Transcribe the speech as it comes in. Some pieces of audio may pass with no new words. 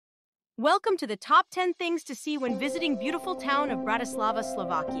Welcome to the top 10 things to see when visiting beautiful town of Bratislava,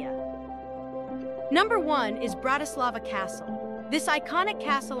 Slovakia. Number 1 is Bratislava Castle. This iconic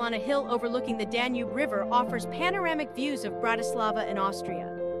castle on a hill overlooking the Danube River offers panoramic views of Bratislava and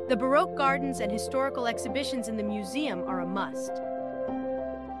Austria. The Baroque gardens and historical exhibitions in the museum are a must.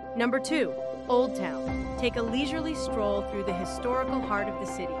 Number 2, Old Town. Take a leisurely stroll through the historical heart of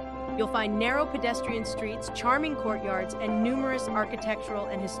the city. You'll find narrow pedestrian streets, charming courtyards, and numerous architectural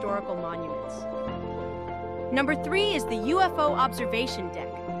and historical monuments. Number 3 is the UFO observation deck.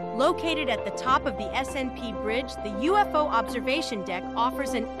 Located at the top of the SNP bridge, the UFO observation deck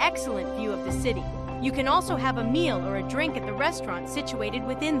offers an excellent view of the city. You can also have a meal or a drink at the restaurant situated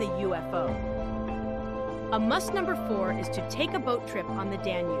within the UFO. A must number 4 is to take a boat trip on the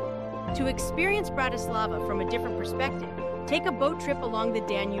Danube. To experience Bratislava from a different perspective, take a boat trip along the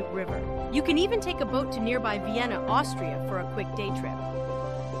Danube River. You can even take a boat to nearby Vienna, Austria for a quick day trip.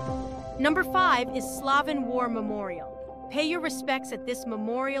 Number 5 is Slavic War Memorial. Pay your respects at this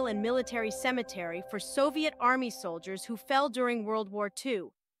memorial and military cemetery for Soviet Army soldiers who fell during World War II.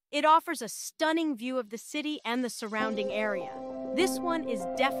 It offers a stunning view of the city and the surrounding area. This one is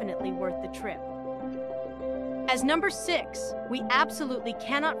definitely worth the trip. As number 6, we absolutely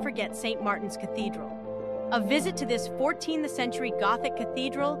cannot forget St. Martin's Cathedral. A visit to this 14th century Gothic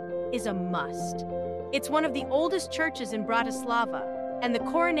cathedral is a must. It's one of the oldest churches in Bratislava, and the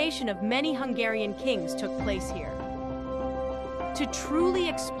coronation of many Hungarian kings took place here. To truly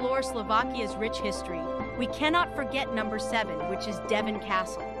explore Slovakia's rich history, we cannot forget number 7, which is Devin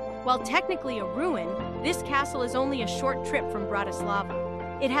Castle. While technically a ruin, this castle is only a short trip from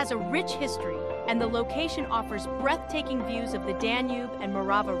Bratislava. It has a rich history, and the location offers breathtaking views of the Danube and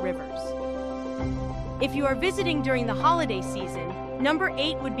Morava rivers. If you are visiting during the holiday season, number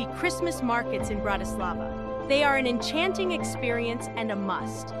 8 would be Christmas markets in Bratislava. They are an enchanting experience and a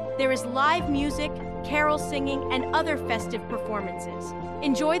must. There is live music, carol singing, and other festive performances.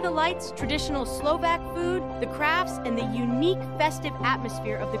 Enjoy the lights, traditional Slovak food, the crafts, and the unique festive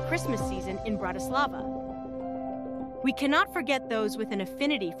atmosphere of the Christmas season in Bratislava. We cannot forget those with an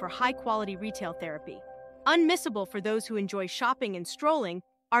affinity for high-quality retail therapy. Unmissable for those who enjoy shopping and strolling,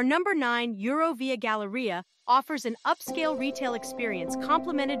 our number 9 Eurovia Galleria offers an upscale retail experience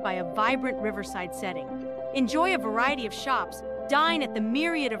complemented by a vibrant riverside setting. Enjoy a variety of shops, dine at the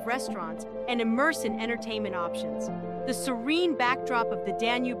myriad of restaurants, and immerse in entertainment options. The serene backdrop of the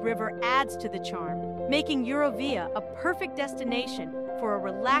Danube River adds to the charm, making Eurovia a perfect destination for a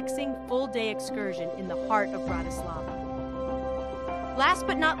relaxing full-day excursion in the heart of Bratislava. Last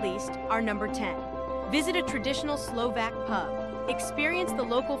but not least, our number 10. Visit a traditional Slovak pub. Experience the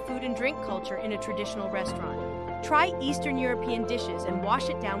local food and drink culture in a traditional restaurant. Try Eastern European dishes and wash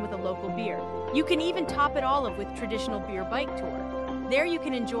it down with a local beer. You can even top it all up with traditional beer bike tour. There you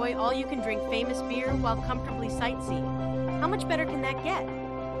can enjoy all-you-can-drink famous beer while comfortably sightseeing. How much better can that get?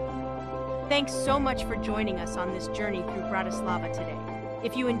 Thanks so much for joining us on this journey through Bratislava today.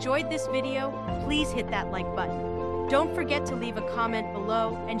 If you enjoyed this video, please hit that like button. Don't forget to leave a comment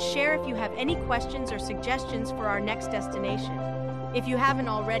below and share if you have any questions or suggestions for our next destination. If you haven't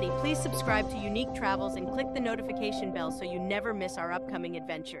already, please subscribe to Unique Travels and click the notification bell so you never miss our upcoming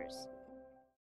adventures.